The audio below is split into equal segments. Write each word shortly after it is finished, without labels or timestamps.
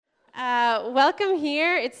Welcome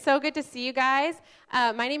here. It's so good to see you guys.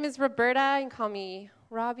 My name is Roberta. You can call me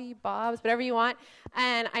Robbie, Bobs, whatever you want.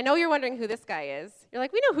 And I know you're wondering who this guy is. You're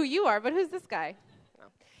like, we know who you are, but who's this guy? No.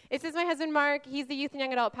 This is my husband, Mark. He's the youth and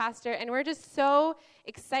young adult pastor. And we're just so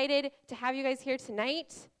excited to have you guys here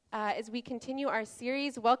tonight as we continue our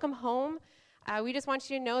series, Welcome Home. We just want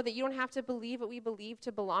you to know that you don't have to believe what we believe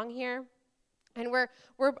to belong here. And we're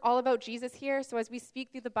all about Jesus here, so as we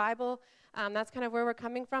speak through the Bible, that's kind of where we're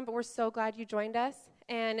coming from, but we're so glad you joined us.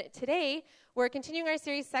 And today, we're continuing our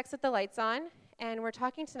series, Sex with the Lights On, and we're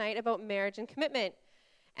talking tonight about marriage and commitment.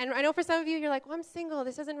 And I know for some of you, you're like, well, I'm single,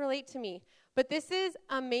 this doesn't relate to me. But this is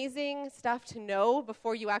amazing stuff to know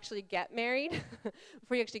before you actually get married,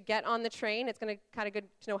 before you actually get on the train. It's going to kind of good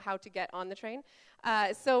to know how to get on the train.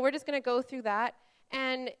 So we're just going to go through that.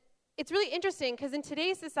 And it's really interesting because in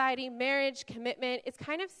today's society, marriage, commitment, it's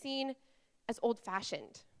kind of seen as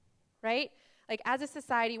old-fashioned, right? Like as a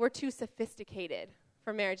society, we're too sophisticated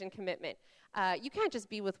for marriage and commitment. You can't just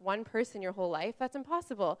be with one person your whole life. That's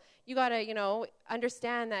impossible. You got to,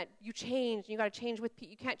 understand that you change. You got to change with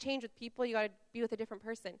you can't change with people. You got to be with a different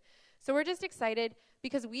person. So we're just excited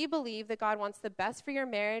because we believe that God wants the best for your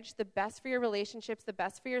marriage, the best for your relationships, the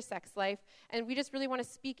best for your sex life, and we just really want to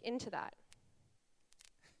speak into that.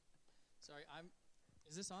 Sorry,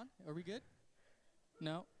 is this on? Are we good?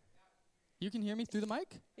 No? You can hear me through the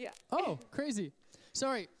mic? Yeah. Oh, crazy.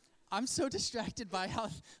 Sorry, I'm so distracted by how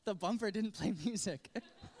the bumper didn't play music.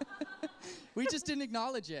 We just didn't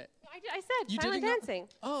acknowledge it. I said silent dancing.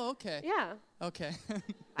 Oh, okay. Yeah. Okay.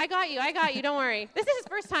 I got you, don't worry. This is his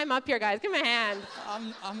first time up here, guys. Give him a hand.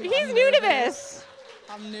 He's I'm new nervous. to this.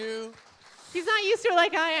 I'm new. He's not used to it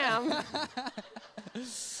like I am.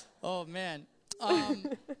 Oh, man.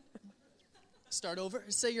 Start over?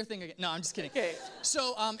 Say your thing again. No, I'm just kidding. Okay.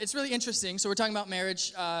 So it's really interesting. So we're talking about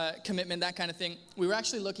marriage, commitment, that kind of thing. We were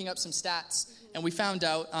actually looking up some stats, and we found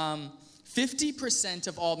out 50%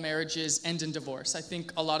 of all marriages end in divorce. I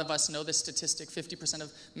think a lot of us know this statistic. 50%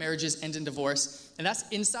 of marriages end in divorce. And that's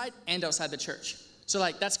inside and outside the church. So,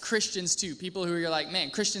 that's Christians, too. People who are like,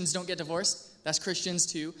 man, Christians don't get divorced. That's Christians,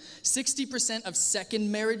 too. 60% of second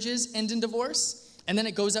marriages end in divorce. And then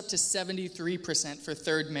it goes up to 73% for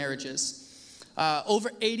third marriages. Over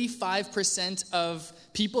 85% of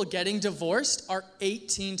people getting divorced are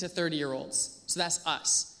 18 to 30-year-olds. So that's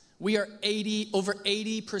us. We are over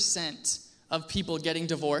 80% of people getting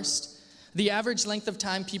divorced. The average length of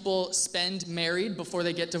time people spend married before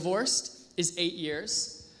they get divorced is 8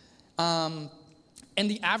 years. And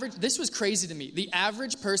this was crazy to me. The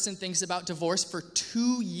average person thinks about divorce for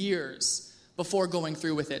 2 years before going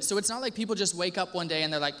through with it. So it's not like people just wake up one day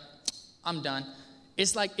and they're like, I'm done.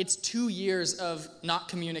 It's 2 years of not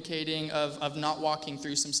communicating, of not walking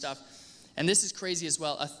through some stuff. And this is crazy as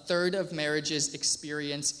well. A third of marriages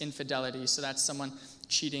experience infidelity. So that's someone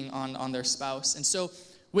cheating on their spouse. And so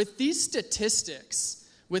with these statistics,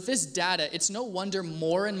 with this data, it's no wonder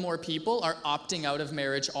more and more people are opting out of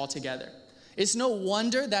marriage altogether. It's no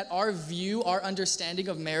wonder that our understanding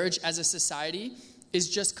of marriage as a society is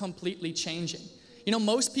just completely changing.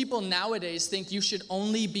 Most people nowadays think you should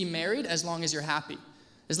only be married as long as you're happy.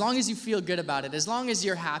 As long as you feel good about it. As long as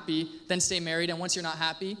you're happy, then stay married. And once you're not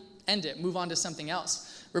happy, end it. Move on to something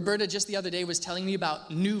else. Roberta just the other day was telling me about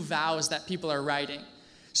new vows that people are writing.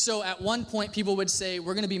 So at one point, people would say,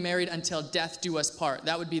 we're going to be married until death do us part.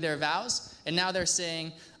 That would be their vows. And now they're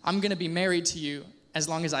saying, I'm going to be married to you as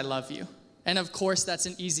long as I love you. And of course, that's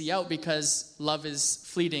an easy out because love is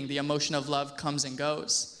fleeting. The emotion of love comes and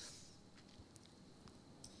goes.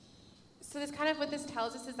 So this kind of what this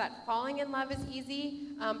tells us is that falling in love is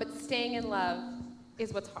easy, but staying in love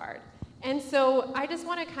is what's hard. And so I just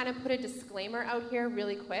want to kind of put a disclaimer out here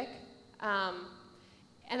really quick.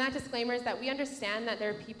 And that disclaimer is that we understand that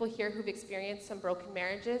there are people here who've experienced some broken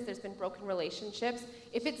marriages. There's been broken relationships.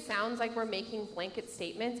 If it sounds like we're making blanket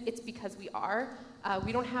statements, it's because we are.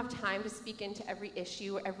 We don't have time to speak into every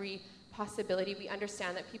issue, every possibility. We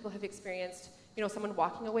understand that people have experienced, someone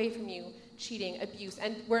walking away from you, cheating, abuse,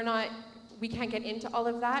 and we can't get into all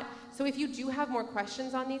of that. So if you do have more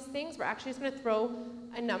questions on these things, we're actually just going to throw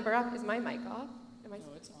a number up. Is my mic off? No,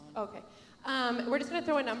 it's on. Okay. We're just going to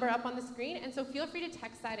throw a number up on the screen, and so feel free to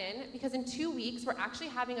text that in, because in 2 weeks, we're actually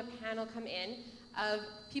having a panel come in of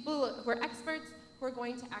people who are experts who are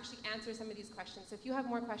going to actually answer some of these questions. So if you have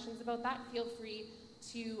more questions about that, feel free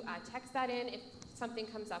to text that in if something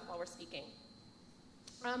comes up while we're speaking.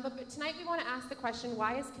 But tonight we want to ask the question,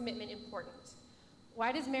 why is commitment important?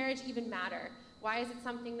 Why does marriage even matter? Why is it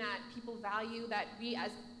something that people value, that we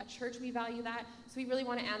as a church, we value that? So we really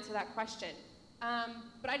want to answer that question.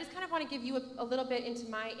 But I just kind of want to give you a little bit into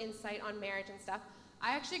my insight on marriage and stuff.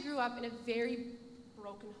 I actually grew up in a very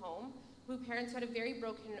broken home, with parents who had a very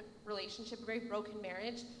broken relationship, a very broken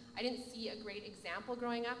marriage. I didn't see a great example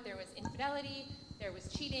growing up. There was infidelity, there was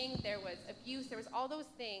cheating, there was abuse, there was all those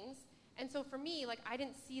things. And so for me, like, I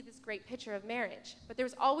didn't see this great picture of marriage. But there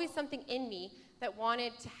was always something in me that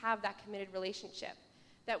wanted to have that committed relationship,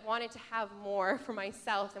 that wanted to have more for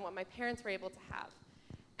myself than what my parents were able to have.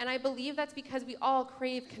 And I believe that's because we all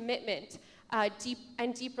crave commitment,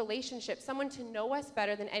 deep relationships, someone to know us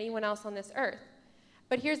better than anyone else on this earth.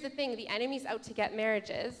 But here's the thing, the enemy's out to get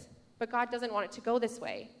marriages, but God doesn't want it to go this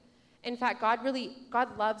way. In fact,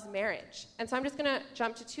 God loves marriage. And so I'm just going to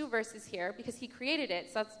jump to 2 verses here because he created it,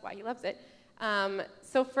 so that's why he loves it.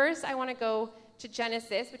 So first I want to go to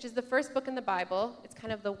Genesis, which is the first book in the Bible. It's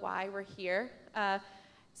kind of the why we're here.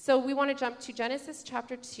 So we want to jump to Genesis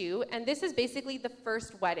chapter 2, and this is basically the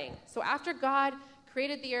first wedding. So after God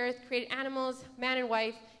created the earth, created animals, man and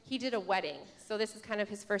wife, he did a wedding. So this is kind of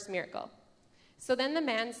his first miracle. So then the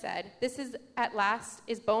man said, "This is at last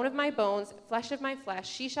is bone of my bones, flesh of my flesh.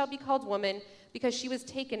 She shall be called woman, because she was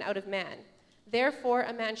taken out of man. Therefore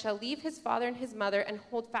a man shall leave his father and his mother and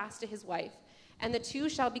hold fast to his wife, and the two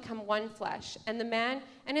shall become one flesh. And the man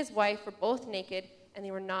and his wife were both naked, and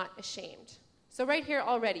they were not ashamed." So right here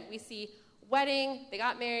already we see wedding, they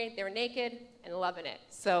got married, they were naked, and loving it.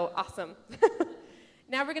 So awesome.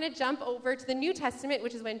 Now we're going to jump over to the New Testament,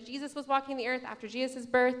 which is when Jesus was walking the earth after Jesus'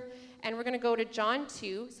 birth, and we're going to go to John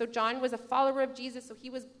 2. So John was a follower of Jesus, so he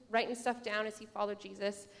was writing stuff down as he followed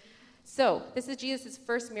Jesus. So this is Jesus'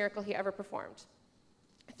 first miracle he ever performed.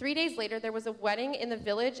 3 days later, there was a wedding in the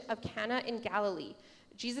village of Cana in Galilee.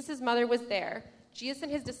 Jesus' mother was there. Jesus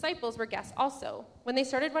and his disciples were guests also. When they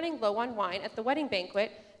started running low on wine at the wedding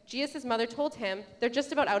banquet, Jesus' mother told him, "They're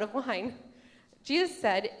just about out of wine." Jesus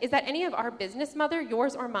said, "Is that any of our business, mother,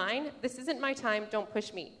 yours or mine? This isn't my time, don't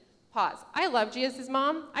push me." Pause. I love Jesus'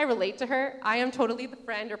 mom. I relate to her. I am totally the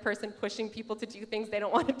friend or person pushing people to do things they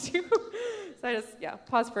don't want to do. So I just,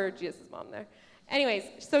 pause for Jesus' mom there. Anyways,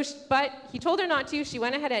 but he told her not to. She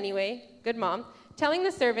went ahead anyway. Good mom. Telling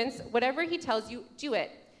the servants, "Whatever he tells you, do it."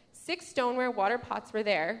 6 stoneware water pots were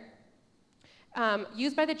there,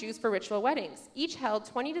 used by the Jews for ritual weddings. Each held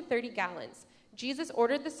 20 to 30 gallons. Jesus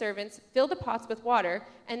ordered the servants, "Fill the pots with water,"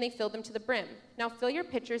 and they filled them to the brim. "Now fill your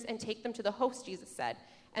pitchers and take them to the host," Jesus said.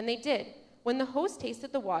 And they did. When the host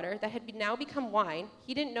tasted the water that had now become wine,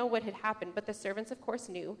 he didn't know what had happened, but the servants, of course,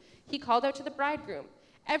 knew. He called out to the bridegroom,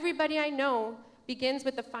 "Everybody I know begins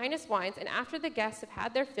with the finest wines, and after the guests have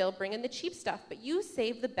had their fill, bring in the cheap stuff, but you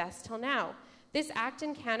save the best till now." This act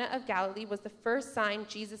in Cana of Galilee was the first sign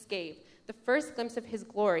Jesus gave, the first glimpse of his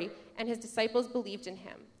glory, and his disciples believed in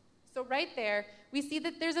him. So right there, we see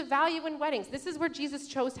that there's a value in weddings. This is where Jesus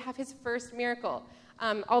chose to have his first miracle.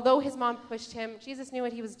 Although his mom pushed him, Jesus knew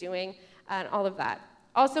what he was doing, and all of that.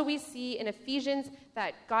 Also, we see in Ephesians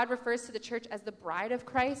that God refers to the church as the bride of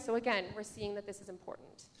Christ. So again, we're seeing that this is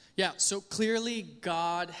important. Yeah, so clearly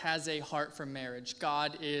God has a heart for marriage.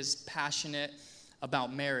 God is passionate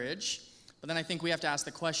about marriage. But then I think we have to ask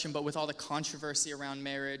the question, but with all the controversy around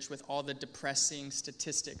marriage, with all the depressing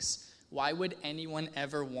statistics, why would anyone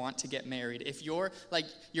ever want to get married? If you're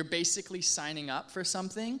basically signing up for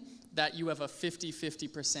something that you have a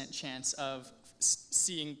 50% chance of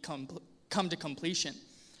seeing come to completion.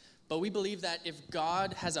 But we believe that if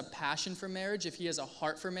God has a passion for marriage, if he has a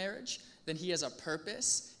heart for marriage, then he has a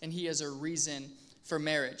purpose and he has a reason for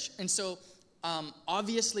marriage. And so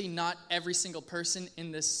obviously not every single person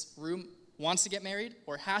in this room wants to get married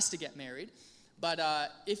or has to get married.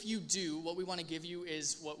 But if you do, what we want to give you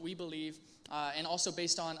is what we believe, and also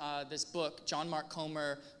based on this book, John Mark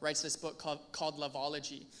Comer writes this book called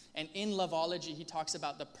Loveology. And in Loveology, he talks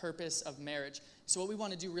about the purpose of marriage. So what we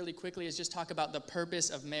want to do really quickly is just talk about the purpose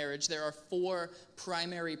of marriage. There are 4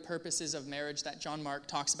 primary purposes of marriage that John Mark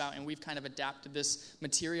talks about, and we've kind of adapted this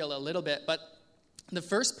material a little bit. But the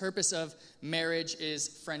first purpose of marriage is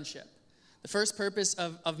friendship. The first purpose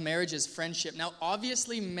of marriage is friendship. Now,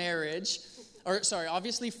 obviously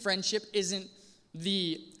friendship isn't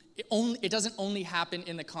it doesn't only happen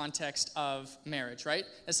in the context of marriage, right?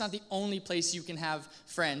 That's not the only place you can have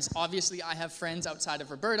friends. Obviously, I have friends outside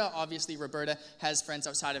of Roberta. Obviously, Roberta has friends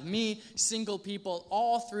outside of me. Single people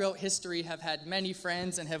all throughout history have had many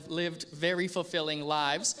friends and have lived very fulfilling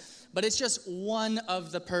lives. But it's just one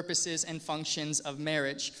of the purposes and functions of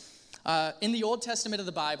marriage. In the Old Testament of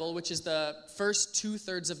the Bible, which is the first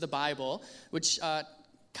 2/3 of the Bible, which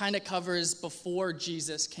kind of covers before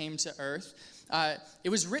Jesus came to earth, it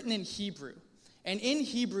was written in Hebrew. And in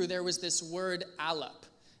Hebrew, there was this word alap.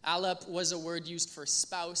 Alap was a word used for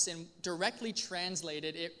spouse, and directly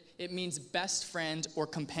translated, it means best friend or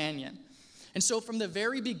companion. And so from the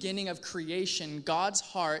very beginning of creation, God's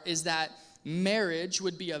heart is that marriage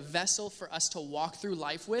would be a vessel for us to walk through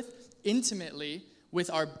life with intimately with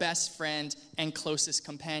our best friend and closest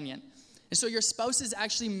companion. And so your spouse is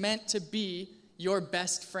actually meant to be your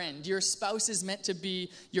best friend. Your spouse is meant to be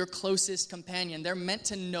your closest companion. They're meant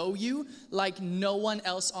to know you like no one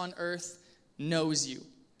else on earth knows you.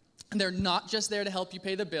 And they're not just there to help you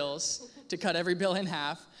pay the bills, to cut every bill in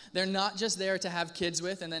half. They're not just there to have kids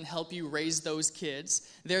with and then help you raise those kids.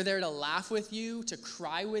 They're there to laugh with you, to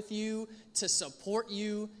cry with you, to support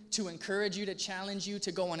you, to encourage you, to challenge you,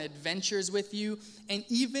 to go on adventures with you, and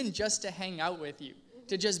even just to hang out with you,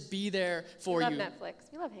 to just be there for you. We love Netflix.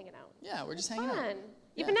 We love hanging out. Yeah, we're just It's hanging fun. out.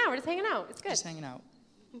 Even now, we're just hanging out. It's good. Just hanging out.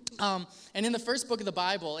 And in the first book of the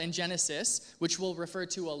Bible, in Genesis, which we'll refer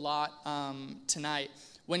to a lot tonight,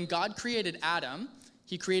 when God created Adam,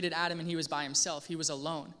 he created Adam and he was by himself. He was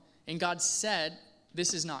alone. And God said,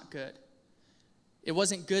 this is not good. It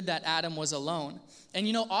wasn't good that Adam was alone.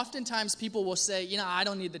 And oftentimes people will say, I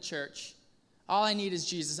don't need the church. All I need is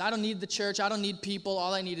Jesus. I don't need the church. I don't need people.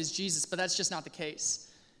 All I need is Jesus. But that's just not the case.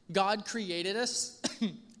 God created us.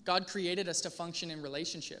 God created us to function in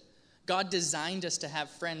relationship. God designed us to have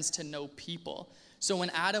friends, to know people. So when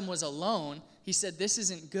Adam was alone, he said, this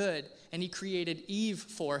isn't good. And he created Eve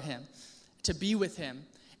for him, to be with him.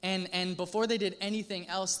 And before they did anything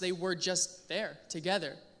else, they were just there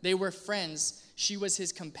together. They were friends. She was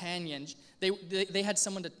his companion. They had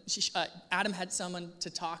someone Adam had someone to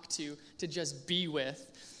talk to just be with.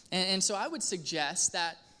 And so I would suggest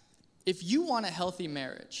that if you want a healthy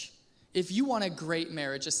marriage, if you want a great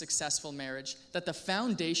marriage, a successful marriage, that the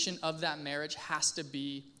foundation of that marriage has to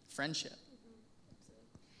be friendship.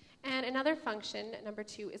 And another function, number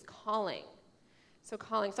 2, is calling. So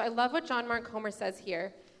calling. So I love what John Mark Comer says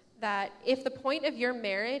here, that if the point of your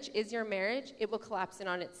marriage is your marriage, it will collapse in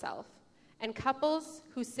on itself. And couples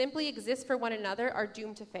who simply exist for one another are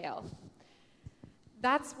doomed to fail.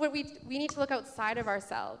 That's what we need to look outside of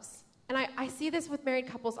ourselves. And I see this with married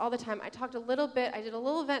couples all the time. I did a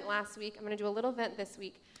little event last week. I'm going to do a little event this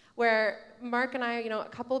week where Mark and I, a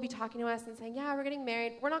couple will be talking to us and saying, yeah, we're getting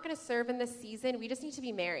married. We're not going to serve in this season. We just need to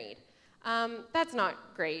be married. That's not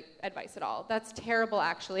great advice at all. That's terrible,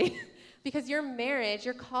 actually. Because your marriage,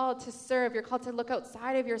 you're called to serve. You're called to look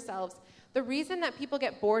outside of yourselves. The reason that people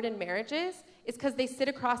get bored in marriages is because they sit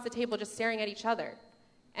across the table just staring at each other.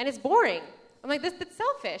 And it's boring. I'm like, that's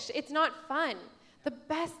selfish. It's not fun. The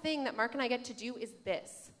best thing that Mark and I get to do is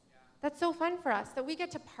this. That's so fun for us, that we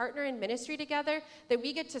get to partner in ministry together, that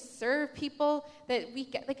we get to serve people, that we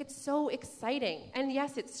get, it's so exciting. And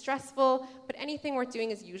yes, it's stressful, but anything worth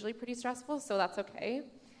doing is usually pretty stressful, so that's okay.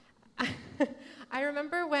 I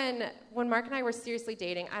remember when Mark and I were seriously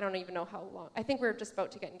dating, I don't even know how long, I think we were just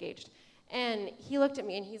about to get engaged, and he looked at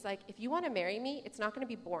me and he's like, if you want to marry me, it's not going to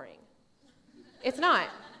be boring. It's not.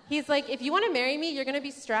 He's like, if you want to marry me, you're going to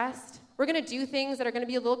be stressed. We're going to do things that are going to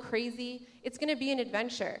be a little crazy. It's going to be an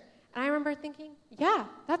adventure. And I remember thinking, yeah,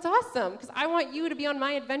 that's awesome, because I want you to be on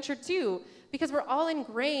my adventure too, because we're all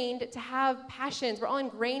ingrained to have passions. We're all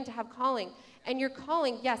ingrained to have calling. And your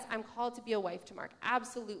calling, yes, I'm called to be a wife to Mark.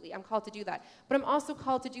 Absolutely, I'm called to do that. But I'm also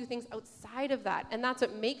called to do things outside of that, and that's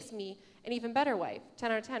what makes me an even better wife.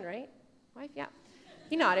 10 out of 10, right? Wife, yeah.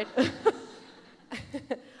 He nodded.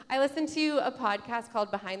 I listened to a podcast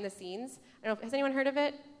called Behind the Scenes. I don't know, has anyone heard of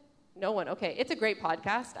it? No one, okay. It's a great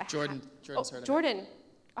podcast. Jordan's heard of it. Jordan.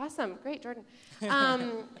 Awesome, great, Jordan.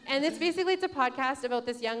 And it's a podcast about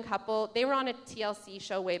this young couple. They were on a TLC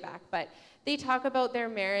show way back, but they talk about their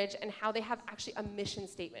marriage and how they have actually a mission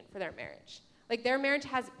statement for their marriage. Like, their marriage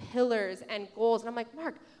has pillars and goals. And I'm like,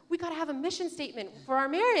 Mark, we got to have a mission statement for our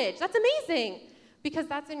marriage. That's amazing. Because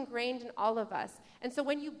that's ingrained in all of us. And so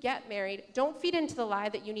when you get married, don't feed into the lie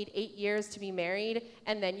that you need 8 years to be married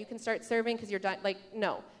and then you can start serving because you're done.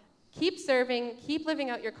 No. Keep serving, keep living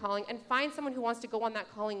out your calling, and find someone who wants to go on that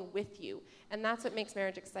calling with you. And that's what makes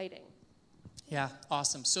marriage exciting. Yeah,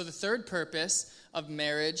 awesome. So the third purpose of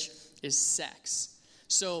marriage is sex.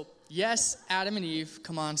 So yes, Adam and Eve,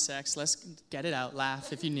 come on, sex. Let's get it out.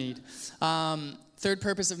 Laugh if you need. Third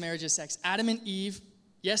purpose of marriage is sex. Adam and Eve,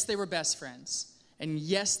 yes, they were best friends. And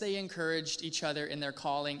yes, they encouraged each other in their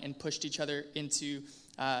calling and pushed each other into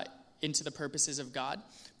the purposes of God.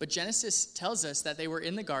 But Genesis tells us that they were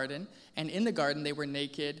in the garden, and in the garden they were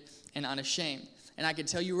naked and unashamed. And I can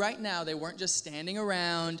tell you right now, they weren't just standing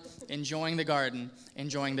around enjoying the garden,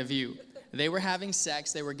 enjoying the view. They were having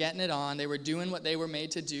sex, they were getting it on, they were doing what they were made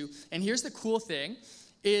to do. And here's the cool thing,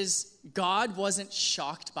 is God wasn't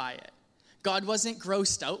shocked by it. God wasn't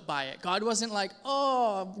grossed out by it. God wasn't like,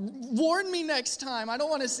 oh, warn me next time. I don't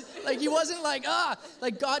want to see. Like, he wasn't like,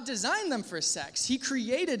 like God designed them for sex. He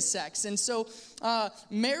created sex. And so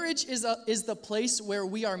marriage is the place where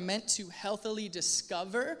we are meant to healthily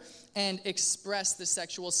discover and express the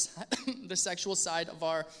sexual side of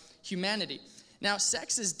our humanity. Now,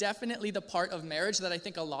 sex is definitely the part of marriage that I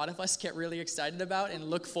think a lot of us get really excited about and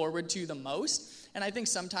look forward to the most. And I think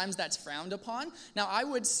sometimes that's frowned upon. Now, I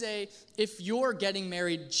would say if you're getting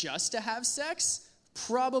married just to have sex,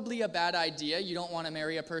 probably a bad idea. You don't want to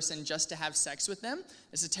marry a person just to have sex with them.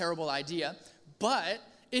 It's a terrible idea. But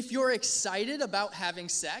if you're excited about having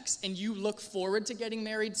sex and you look forward to getting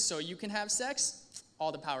married so you can have sex,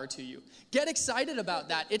 all the power to you. Get excited about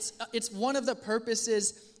that. It's one of the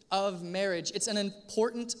purposes of marriage. It's an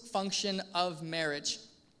important function of marriage.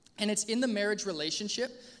 And it's in the marriage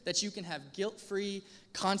relationship that you can have guilt-free,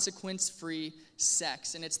 consequence-free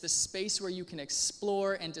sex. And it's the space where you can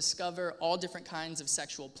explore and discover all different kinds of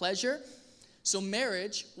sexual pleasure. So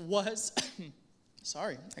marriage was,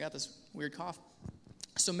 sorry, I got this weird cough.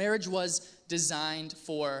 So marriage was designed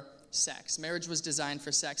for sex. Marriage was designed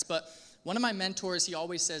for sex. But one of my mentors, he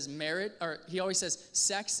always says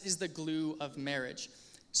sex is the glue of marriage.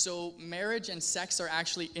 So marriage and sex are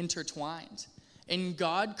actually intertwined. And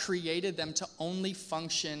God created them to only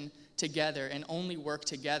function together and only work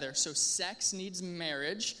together. So sex needs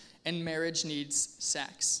marriage, and marriage needs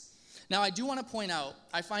sex. Now, I do want to point out,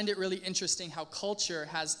 I find it really interesting how culture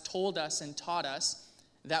has told us and taught us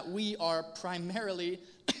that we are primarily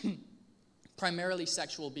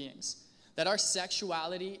sexual beings. That our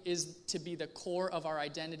sexuality is to be the core of our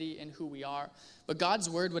identity and who we are. But God's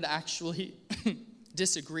word would actually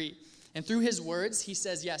disagree. And through his words, he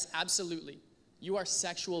says, yes, absolutely. You are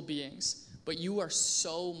sexual beings, but you are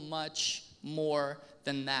so much more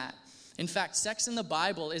than that. In fact, sex in the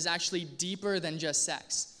Bible is actually deeper than just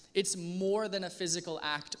sex. It's more than a physical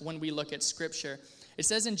act when we look at Scripture. It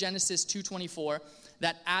says in Genesis 2:24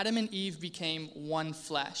 that Adam and Eve became one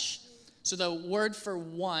flesh. So the word for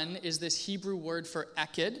one is this Hebrew word for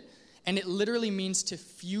echid, and it literally means to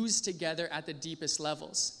fuse together at the deepest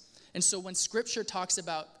levels. And so when Scripture talks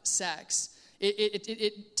about sex,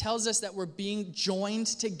 it tells us that we're being joined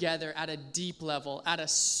together at a deep level, at a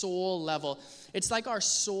soul level. It's like our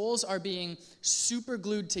souls are being super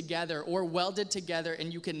glued together or welded together,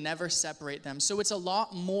 and you can never separate them. So it's a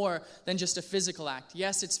lot more than just a physical act.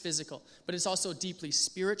 Yes, it's physical, but it's also deeply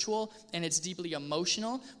spiritual, and it's deeply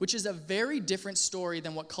emotional, which is a very different story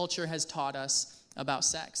than what culture has taught us about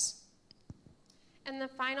sex. And the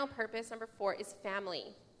final purpose, number 4, is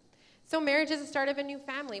family. So marriage is the start of a new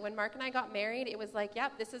family. When Mark and I got married, it was like,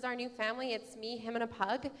 yep, this is our new family. It's me, him, and a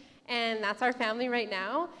pug. And that's our family right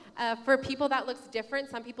now. For people, that looks different.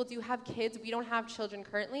 Some people do have kids. We don't have children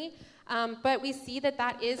currently. But we see that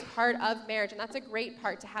that is part of marriage. And that's a great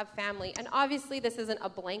part, to have family. And obviously, this isn't a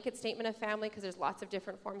blanket statement of family, because there's lots of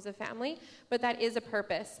different forms of family. But that is a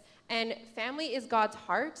purpose. And family is God's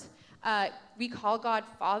heart. We call God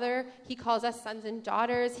Father. He calls us sons and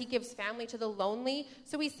daughters. He gives family to the lonely.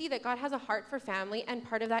 So we see that God has a heart for family, and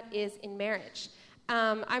part of that is in marriage.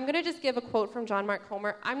 I'm going to just give a quote from John Mark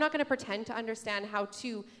Comer. I'm not going to pretend to understand how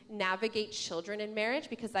to navigate children in marriage,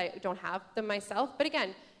 because I don't have them myself. But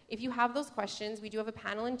again, if you have those questions, we do have a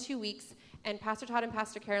panel in 2 weeks, and Pastor Todd and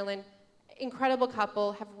Pastor Carolyn, incredible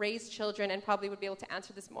couple, have raised children and probably would be able to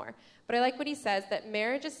answer this more. But I like what he says, that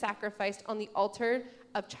marriage is sacrificed on the altar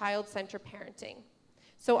of child-centered parenting.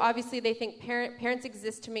 So obviously they think parents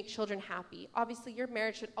exist to make children happy. Obviously your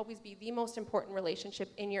marriage should always be the most important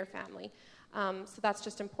relationship in your family. So that's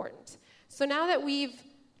just important. So now that we've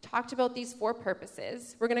talked about these 4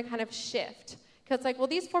 purposes, we're going to kind of shift. Because it's like, well,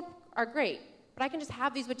 these 4 are great, but I can just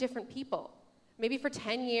have these with different people. Maybe for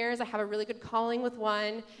 10 years, I have a really good calling with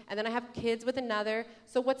one, and then I have kids with another.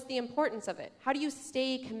 So what's the importance of it? How do you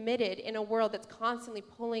stay committed in a world that's constantly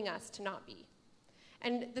pulling us to not be?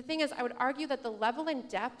 And the thing is, I would argue that the level and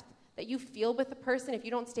depth that you feel with a person, if you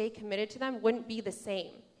don't stay committed to them, wouldn't be the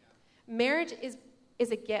same. Marriage is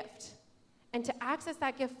a gift. And to access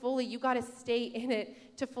that gift fully, you got to stay in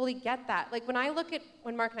it to fully get that. Like when I look at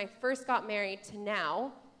when Mark and I first got married to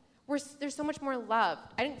now, there's so much more love.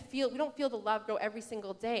 We don't feel the love grow every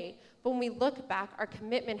single day. But when we look back, our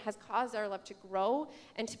commitment has caused our love to grow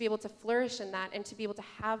and to be able to flourish in that and to be able to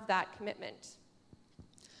have that commitment.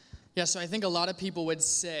 Yeah, so I think a lot of people would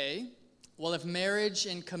say, well, if marriage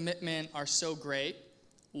and commitment are so great,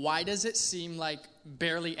 why does it seem like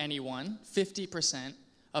barely anyone, 50%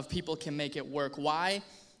 of people, can make it work? Why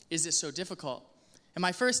is it so difficult? And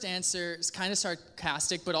my first answer is kind of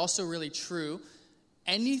sarcastic, but also really true.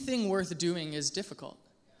 Anything worth doing is difficult.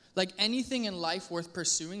 Like anything in life worth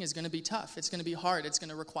pursuing is going to be tough. It's going to be hard. It's going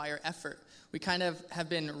to require effort. We kind of have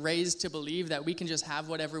been raised to believe that we can just have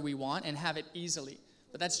whatever we want and have it easily.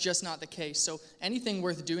 But that's just not the case. So anything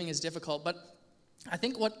worth doing is difficult. But I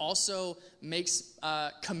think what also makes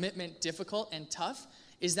commitment difficult and tough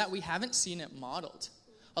is that we haven't seen it modeled.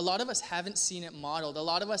 A lot of us haven't seen it modeled. A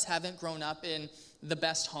lot of us haven't grown up in the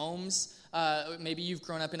best homes. Maybe you've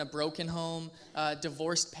grown up in a broken home,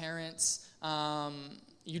 divorced parents.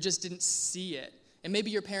 You just didn't see it. And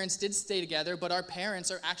maybe your parents did stay together, but our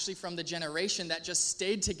parents are actually from the generation that just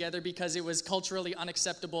stayed together because it was culturally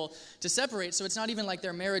unacceptable to separate. So it's not even like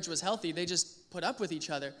their marriage was healthy. They just put up with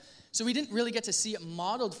each other. So we didn't really get to see it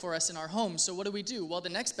modeled for us in our home. So what do? Well, the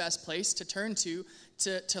next best place to turn to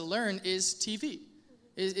learn is TV.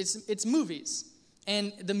 It's movies.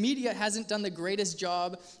 And the media hasn't done the greatest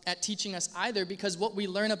job at teaching us either, because what we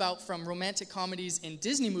learn about from romantic comedies in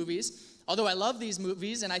Disney movies, although I love these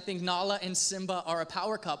movies and I think Nala and Simba are a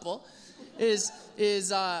power couple, it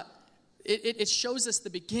shows us the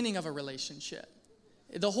beginning of a relationship.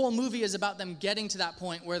 The whole movie is about them getting to that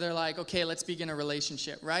point where they're like, okay, let's begin a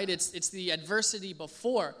relationship, right? It's the adversity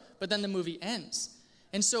before, but then the movie ends.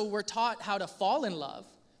 And so we're taught how to fall in love,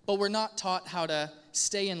 but we're not taught how to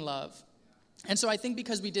stay in love. And so I think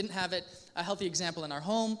because we didn't have a healthy example in our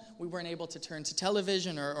home, we weren't able to turn to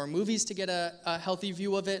television or movies to get a healthy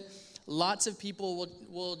view of it. Lots of people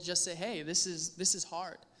will just say, hey, this is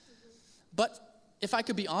hard. But if I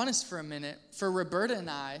could be honest for a minute, for Roberta and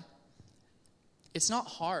I, it's not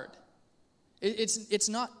hard. It's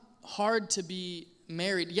not hard to be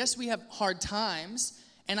married. Yes, we have hard times,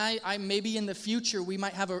 and I maybe in the future we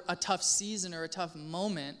might have a tough season or a tough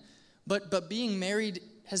moment, but being married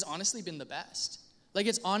has honestly been the best. Like,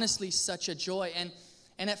 it's honestly such a joy.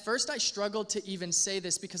 And at first I struggled to even say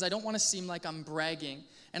this because I don't want to seem like I'm bragging.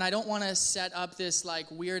 And I don't want to set up this like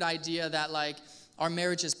weird idea that like our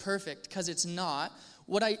marriage is perfect, because it's not.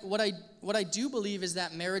 What I do believe is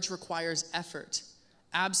that marriage requires effort.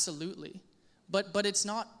 Absolutely. But it's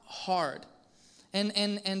not hard. And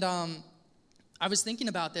I was thinking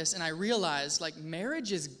about this and I realized like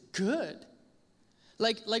marriage is good.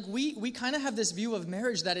 Like we kind of have this view of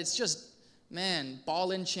marriage that it's just, man,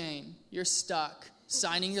 ball and chain. You're stuck,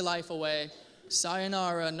 signing your life away.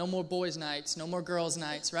 Sayonara, no more boys' nights, no more girls'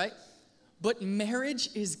 nights, right? But marriage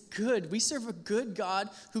is good. We serve a good God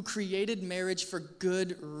who created marriage for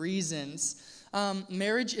good reasons.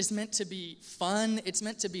 Marriage is meant to be fun. It's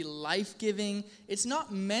meant to be life-giving. It's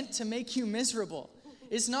not meant to make you miserable.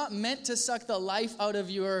 It's not meant to suck the life out of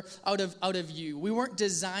you. We weren't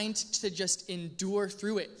designed to just endure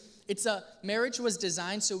through it. Marriage was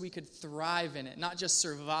designed so we could thrive in it, not just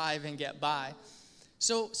survive and get by.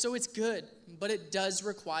 So it's good, but it does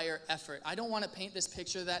require effort. I don't want to paint this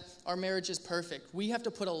picture that our marriage is perfect. We have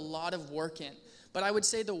to put a lot of work in. But I would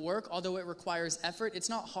say the work, although it requires effort, it's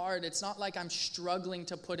not hard. It's not like I'm struggling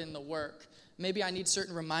to put in the work. Maybe I need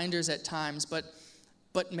certain reminders at times, but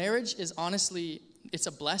marriage is honestly, it's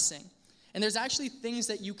a blessing. And there's actually things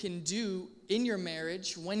that you can do in your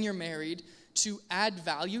marriage when you're married to add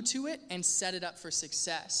value to it and set it up for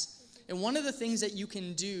success. And one of the things that you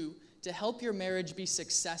can do to help your marriage be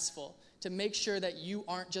successful, to make sure that you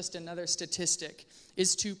aren't just another statistic,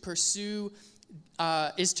 is to pursue.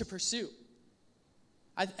 And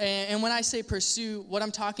when I say pursue, what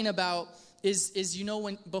I'm talking about is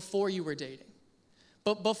when before you were dating.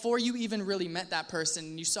 But before you even really met that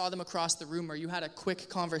person, you saw them across the room or you had a quick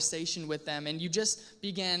conversation with them and you just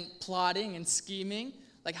began plotting and scheming,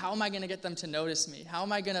 like, how am I going to get them to notice me? How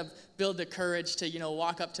am I going to build the courage to,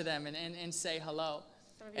 walk up to them and say hello?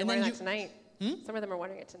 Some of you are wondering that tonight. Some of them are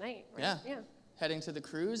wondering it tonight. Right? Yeah. Heading to the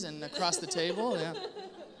cruise and across the table.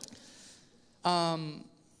 Yeah.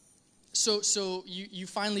 So you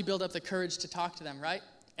finally build up the courage to talk to them, right?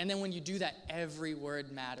 And then when you do that, every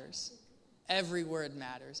word matters. Every word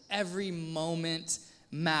matters. Every moment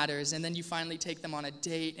matters. And then you finally take them on a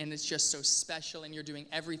date, and it's just so special, and you're doing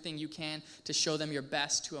everything you can to show them your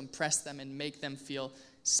best, to impress them and make them feel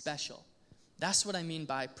special. That's what I mean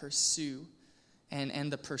by pursue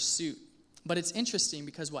and the pursuit. But it's interesting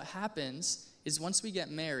because what happens is once we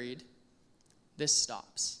get married, this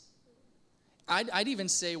stops. I'd even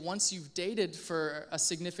say once you've dated for a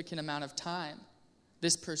significant amount of time,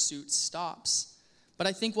 this pursuit stops. But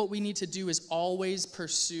I think what we need to do is always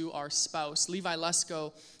pursue our spouse. Levi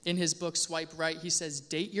Lusko, in his book, Swipe Right, he says,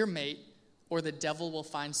 date your mate or the devil will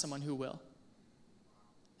find someone who will.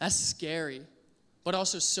 That's scary, but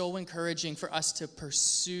also so encouraging for us to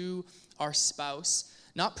pursue our spouse.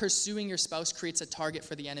 Not pursuing your spouse creates a target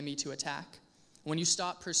for the enemy to attack. When you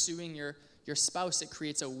stop pursuing your your spouse, it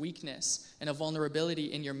creates a weakness and a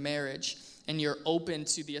vulnerability in your marriage, and you're open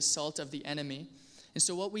to the assault of the enemy. And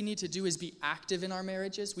so what we need to do is be active in our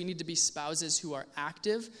marriages. We need to be spouses who are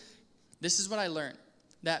active. This is what I learned,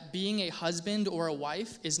 that being a husband or a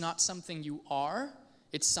wife is not something you are,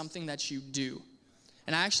 it's something that you do.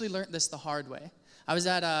 And I actually learned this the hard way. I was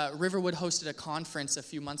at Riverwood hosted a conference a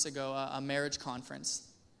few months ago, a marriage conference.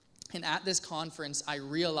 And at this conference, I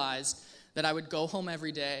realized that I would go home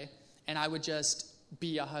every day and I would just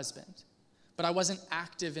be a husband. But I wasn't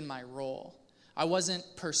active in my role. I wasn't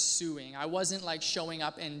pursuing. I wasn't like showing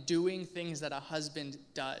up and doing things that a husband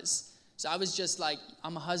does. So I was just like,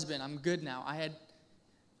 I'm a husband. I'm good now. I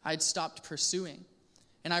had stopped pursuing.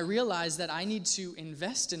 And I realized that I need to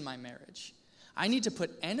invest in my marriage. I need to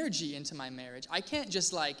put energy into my marriage. I can't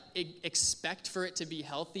just like expect for it to be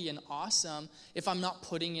healthy and awesome if I'm not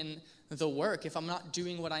putting in the work, if I'm not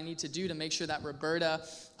doing what I need to do to make sure that Roberta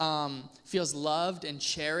feels loved and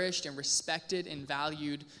cherished and respected and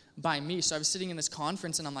valued by me. So I was sitting in this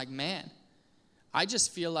conference and I'm like, man, I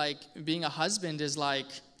just feel like being a husband is like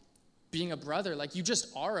being a brother. Like you just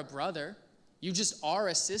are a brother. You just are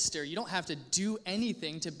a sister. You don't have to do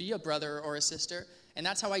anything to be a brother or a sister. And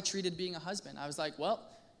that's how I treated being a husband. I was like, well,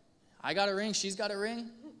 I got a ring, she's got a ring,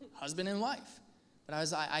 husband and wife. But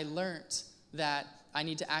I learned that I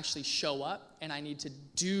need to actually show up and I need to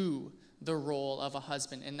do the role of a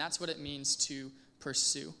husband. And that's what it means to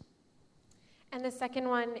pursue. And the second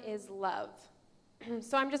one is love.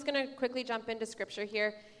 So I'm just going to quickly jump into scripture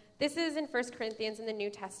here. This is in 1 Corinthians in the New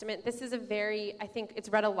Testament. This is I think it's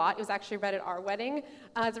read a lot. It was actually read at our wedding.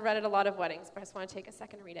 It's read at a lot of weddings, but I just want to take a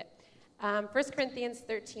second to read it. 1 Corinthians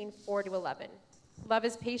 13, 4-11. Love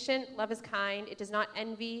is patient, love is kind, it does not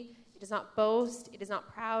envy, it does not boast, it is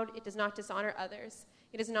not proud, it does not dishonor others.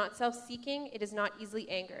 It is not self-seeking, it is not easily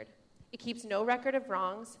angered. It keeps no record of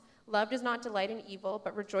wrongs. Love does not delight in evil,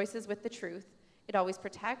 but rejoices with the truth. It always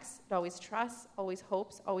protects, it always trusts, always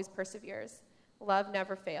hopes, always perseveres. Love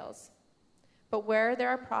never fails. But where there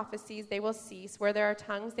are prophecies, they will cease. Where there are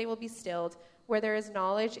tongues, they will be stilled. Where there is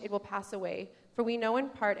knowledge, it will pass away. For we know in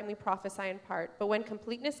part and we prophesy in part. But when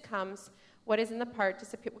completeness comes, what is in the part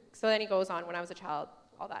disappears. So then he goes on, when I was a child,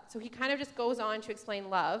 all that. So he kind of just goes on to explain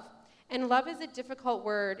love. And love is a difficult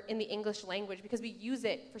word in the English language because we use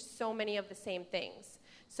it for so many of the same things.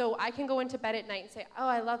 So I can go into bed at night and say, oh,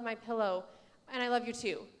 I love my pillow, and I love you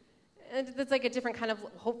too. And that's like a different kind of,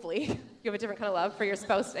 hopefully, you have a different kind of love for your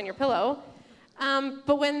spouse and your pillow.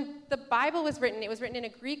 But when the Bible was written, it was written in a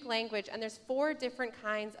Greek language, and there's 4 different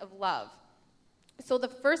kinds of love. So the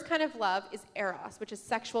first kind of love is eros, which is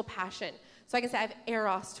sexual passion. So I can say I have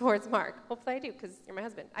eros towards Mark. Hopefully I do, because you're my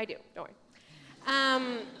husband. I do, don't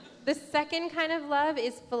worry. The second kind of love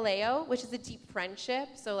is phileo, which is a deep friendship.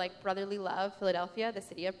 So like brotherly love, Philadelphia, the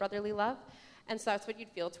city of brotherly love. And so that's what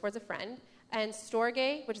you'd feel towards a friend. And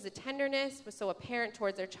storge, which is a tenderness, so a parent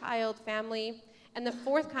towards their child, family. And the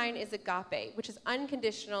fourth kind is agape, which is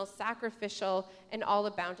unconditional, sacrificial, and all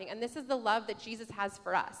abounding. And this is the love that Jesus has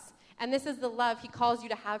for us. And this is the love he calls you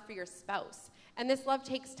to have for your spouse. And this love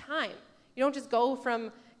takes time. You don't just go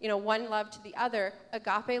from, one love to the other.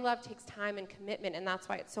 Agape love takes time and commitment, and that's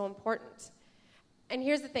why it's so important. And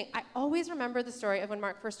here's the thing. I always remember the story of when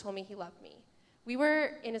Mark first told me he loved me. We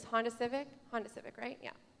were in his Honda Civic, right? Yeah,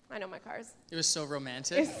 I know my cars. It was so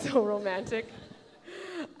romantic. It's so romantic.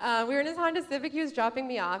 We were in his Honda Civic. He was dropping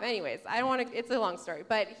me off. Anyways, it's a long story.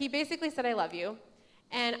 But he basically said, I love you.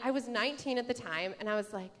 And I was 19 at the time, and I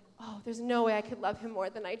was like, oh, there's no way I could love him more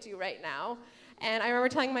than I do right now. And I remember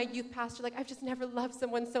telling my youth pastor, I've just never loved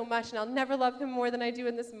someone so much, and I'll never love him more than I do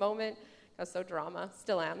in this moment. I was so drama,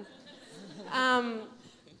 still am.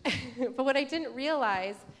 But what I didn't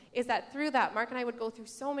realize is that through that, Mark and I would go through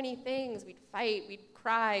so many things. We'd fight, we'd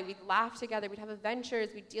cry, we'd laugh together, we'd have adventures,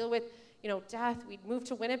 we'd deal with, death, we'd move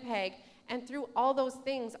to Winnipeg. And through all those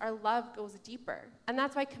things, our love goes deeper. And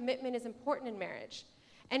that's why commitment is important in marriage.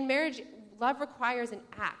 And marriage, love requires an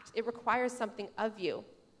act. It requires something of you.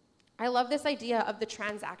 I love this idea of the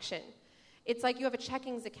transaction. It's like you have a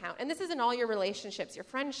checkings account. And this is in all your relationships, your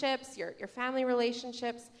friendships, your family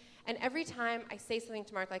relationships. And every time I say something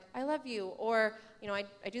to Mark like, I love you, or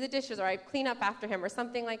I do the dishes, or I clean up after him, or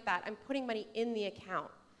something like that, I'm putting money in the account.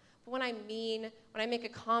 But when I'm mean, when I make a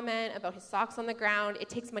comment about his socks on the ground, it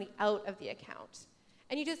takes money out of the account.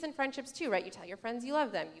 And you do this in friendships too, right? You tell your friends you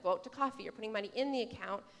love them. You go out to coffee, you're putting money in the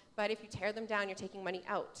account, but if you tear them down, you're taking money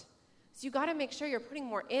out. So you got to make sure you're putting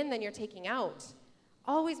more in than you're taking out.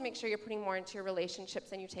 Always make sure you're putting more into your relationships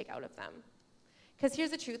than you take out of them. Because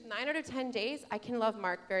here's the truth, 9 out of 10 days, I can love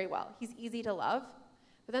Mark very well. He's easy to love.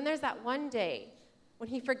 But then there's that one day when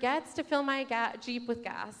he forgets to fill my Jeep with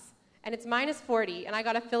gas, and it's -40, and I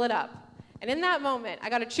got to fill it up. And in that moment, I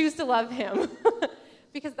got to choose to love him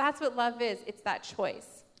because that's what love is. It's that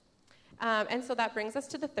choice. And so that brings us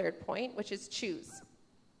to the third point, which is choose.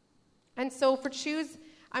 And so for choose,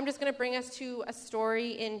 I'm just going to bring us to a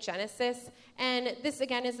story in Genesis. And this,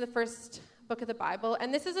 again, is the first book of the Bible.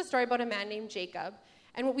 And this is a story about a man named Jacob.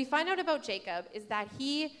 And what we find out about Jacob is that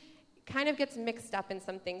he kind of gets mixed up in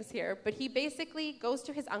some things here. But he basically goes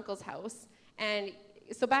to his uncle's house. And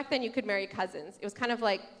so back then, you could marry cousins. It was kind of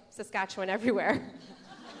like Saskatchewan everywhere.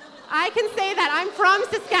 I can say that. I'm from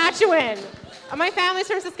Saskatchewan. My family's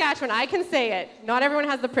from Saskatchewan. I can say it. Not everyone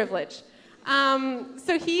has the privilege.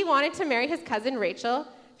 So he wanted to marry his cousin, Rachel.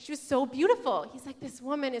 She was so beautiful. He's like, this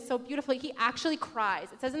woman is so beautiful. He actually cries.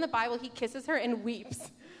 It says in the Bible, he kisses her and weeps.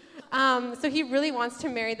 So he really wants to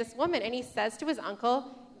marry this woman. And he says to his uncle,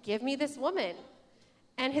 give me this woman.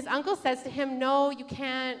 And his uncle says to him, no, you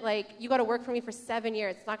can't. Like, you got to work for me for 7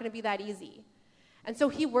 years. It's not going to be that easy. And so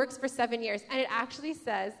he works for 7 years. And it actually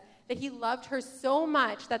says that he loved her so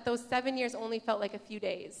much that those 7 years only felt like a few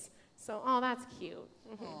days. So, oh, that's cute.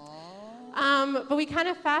 Mm-hmm. But we kind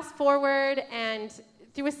of fast forward, and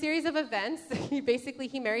through a series of events,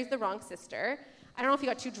 he marries the wrong sister. I don't know if he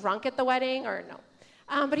got too drunk at the wedding or no.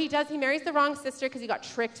 But he marries the wrong sister because he got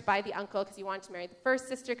tricked by the uncle because he wanted to marry the first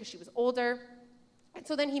sister because she was older. And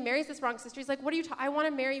so then he marries this wrong sister. He's like, what are you I want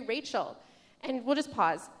to marry Rachel. And we'll just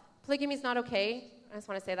pause. Polygamy is not okay. I just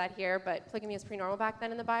want to say that here, but polygamy was pretty normal back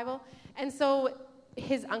then in the Bible. And so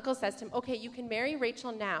his uncle says to him, okay, you can marry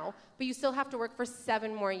Rachel now, but you still have to work for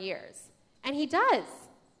 7 more years. And he does,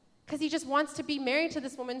 because he just wants to be married to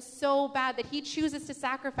this woman so bad that he chooses to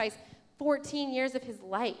sacrifice 14 years of his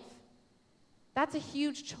life. That's a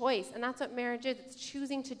huge choice, and that's what marriage is. It's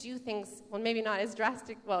choosing to do things, well, maybe not as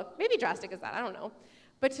drastic, well, maybe drastic as that, I don't know,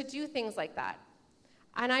 but to do things like that.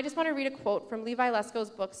 And I just want to read a quote from Levi Lesko's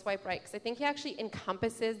book, Swipe Right, because I think he actually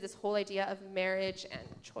encompasses this whole idea of marriage and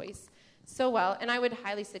choice so well, and I would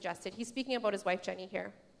highly suggest it. He's speaking about his wife, Jenny,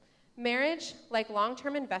 here. Marriage, like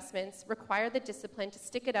long-term investments, require the discipline to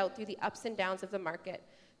stick it out through the ups and downs of the market,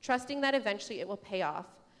 trusting that eventually it will pay off.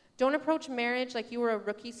 Don't approach marriage like you were a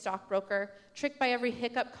rookie stockbroker, tricked by every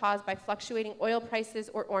hiccup caused by fluctuating oil prices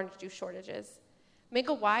or orange juice shortages. Make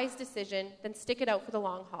a wise decision, then stick it out for the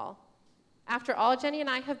long haul. After all Jenny and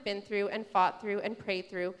I have been through and fought through and prayed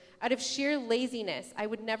through, out of sheer laziness, I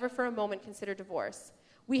would never for a moment consider divorce.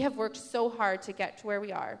 We have worked so hard to get to where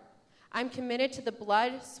we are. I'm committed to the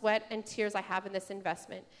blood, sweat, and tears I have in this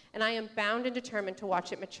investment, and I am bound and determined to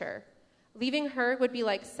watch it mature. Leaving her would be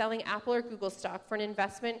like selling Apple or Google stock for an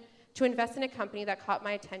investment to invest in a company that caught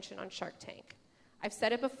my attention on Shark Tank. I've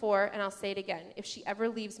said it before, and I'll say it again. If she ever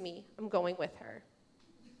leaves me, I'm going with her.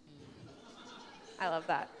 I love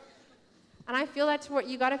that. And I feel that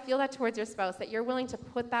you got to feel that towards your spouse, that you're willing to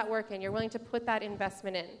put that work in, you're willing to put that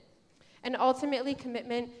investment in. And ultimately,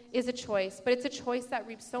 commitment is a choice, but it's a choice that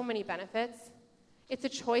reaps so many benefits. It's a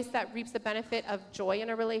choice that reaps the benefit of joy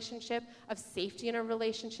in a relationship, of safety in a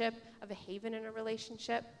relationship, of a haven in a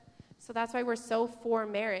relationship. So that's why we're so for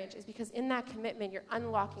marriage, is because in that commitment, you're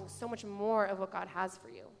unlocking so much more of what God has for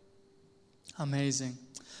you. Amazing.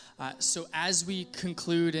 So as we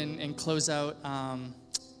conclude and close out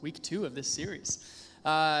week 2 of this series,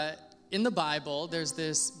 in the Bible, there's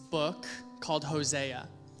this book called Hosea.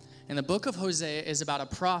 And the book of Hosea is about a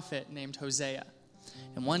prophet named Hosea.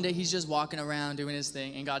 And one day he's just walking around doing his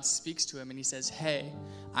thing, and God speaks to him, and he says, hey,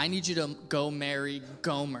 I need you to go marry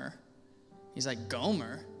Gomer. He's like,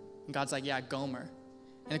 Gomer? And God's like, yeah, Gomer.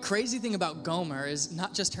 And the crazy thing about Gomer is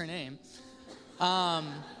not just her name.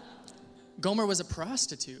 Gomer was a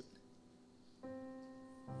prostitute.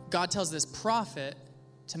 God tells this prophet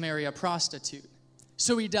to marry a prostitute.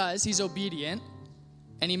 So he does. He's obedient,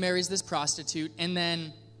 and he marries this prostitute, and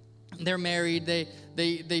then they're married,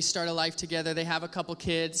 they start a life together, they have a couple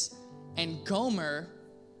kids, and Gomer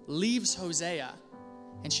leaves Hosea,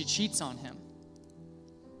 and she cheats on him.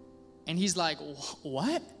 And he's like,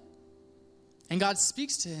 what? And God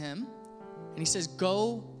speaks to him, and he says,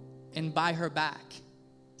 go and buy her back.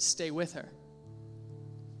 Stay with her.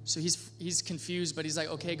 So he's confused, but he's like,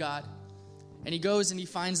 okay, God. And he goes and he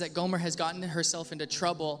finds that Gomer has gotten herself into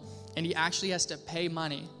trouble, and he actually has to pay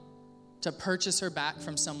money to purchase her back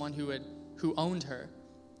from someone who owned her.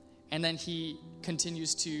 And then he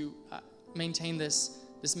continues to maintain this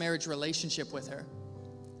marriage relationship with her.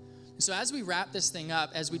 So as we wrap this thing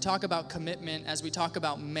up, as we talk about commitment, as we talk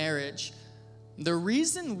about marriage, the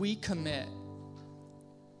reason we commit,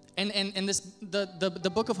 and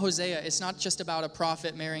the book of Hosea, it's not just about a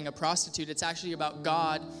prophet marrying a prostitute, it's actually about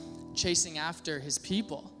God chasing after his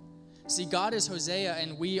people. See, God is Hosea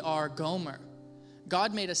and we are Gomer.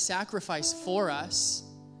 God made a sacrifice for us.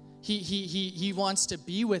 He wants to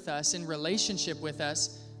be with us, in relationship with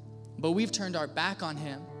us, but we've turned our back on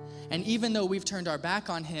him. And even though we've turned our back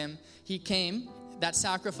on him, he came, that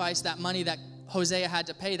sacrifice, that money that Hosea had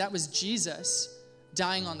to pay, that was Jesus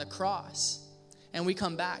dying on the cross. And we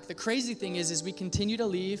come back. The crazy thing is we continue to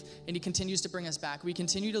leave and he continues to bring us back. We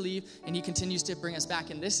continue to leave and he continues to bring us back.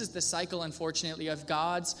 And this is the cycle, unfortunately, of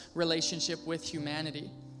God's relationship with humanity.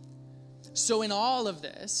 So in all of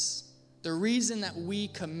this, the reason that we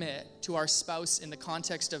commit to our spouse in the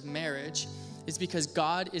context of marriage is because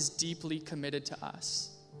God is deeply committed to us.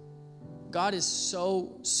 God is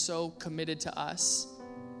so committed to us.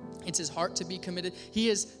 It's his heart to be committed. He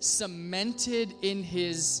is cemented in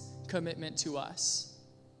his commitment to us.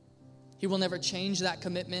 He will never change that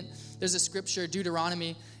commitment. There's a scripture,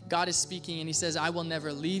 Deuteronomy, God is speaking and he says, I will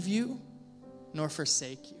never leave you nor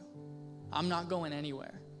forsake you. I'm not going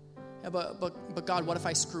anywhere. Yeah, but God, what if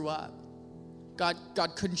I screw up? God,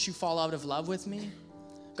 couldn't you fall out of love with me?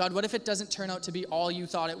 God, what if it doesn't turn out to be all you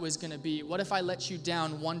thought it was going to be? What if I let you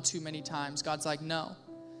down one too many times? God's like, no,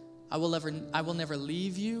 I will never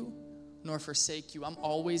leave you nor forsake you. I'm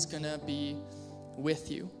always going to be with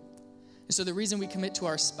you. And so the reason we commit to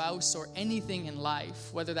our spouse or anything in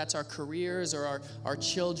life, whether that's our careers or our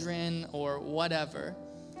children or whatever,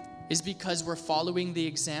 is because we're following the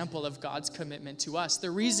example of God's commitment to us. The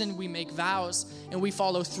reason we make vows and we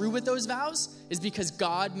follow through with those vows is because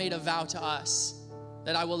God made a vow to us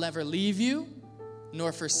that I will never leave you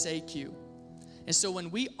nor forsake you. And so when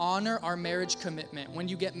we honor our marriage commitment, when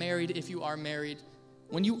you get married, if you are married,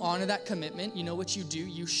 when you honor that commitment, you know what you do?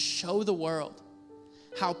 You show the world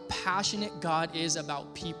how passionate God is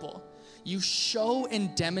about people. You show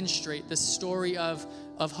and demonstrate the story of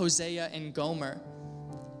Hosea and Gomer.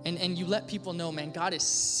 And you let people know, man, God is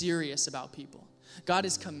serious about people. God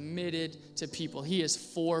is committed to people. He is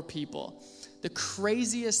for people. The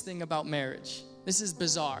craziest thing about marriage, this is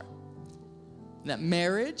bizarre, that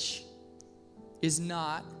marriage is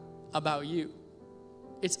not about you.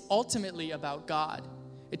 It's ultimately about God.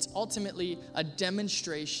 It's ultimately a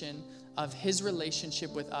demonstration of his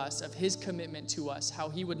relationship with us, of his commitment to us, how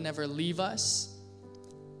he would never leave us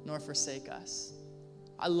nor forsake us.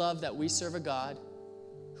 I love that we serve a God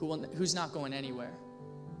who's not going anywhere.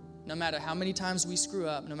 No matter how many times we screw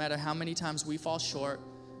up, no matter how many times we fall short,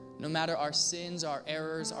 no matter our sins, our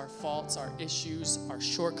errors, our faults, our issues, our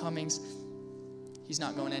shortcomings, he's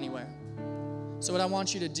not going anywhere. So what I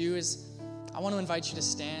want you to do is, I want to invite you to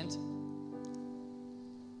stand.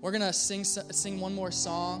 We're going to sing one more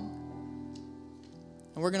song,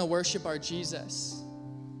 and we're going to worship our Jesus.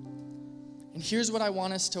 And here's what I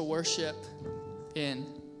want us to worship in.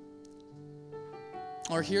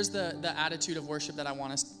 Or here's the attitude of worship that I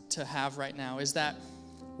want us to have right now, is that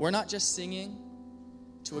we're not just singing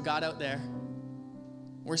to a God out there.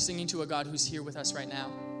 We're singing to a God who's here with us right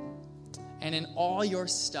now. And in all your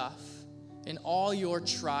stuff, in all your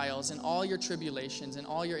trials, in all your tribulations, in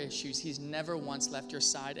all your issues, he's never once left your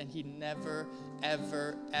side, and he never,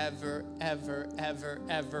 ever, ever, ever, ever,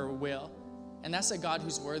 ever will. And that's a God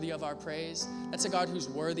who's worthy of our praise. That's a God who's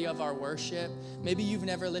worthy of our worship. Maybe you've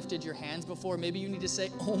never lifted your hands before. Maybe you need to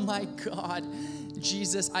say, oh my God,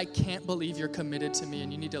 Jesus, I can't believe you're committed to me,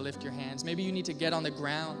 and you need to lift your hands. Maybe you need to get on the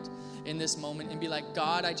ground in this moment and be like,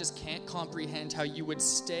 God, I just can't comprehend how you would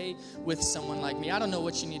stay with someone like me. I don't know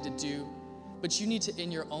what you need to do, but you need to,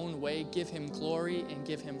 in your own way, give him glory and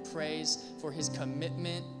give him praise for his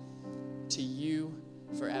commitment to you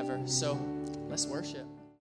forever. So let's worship.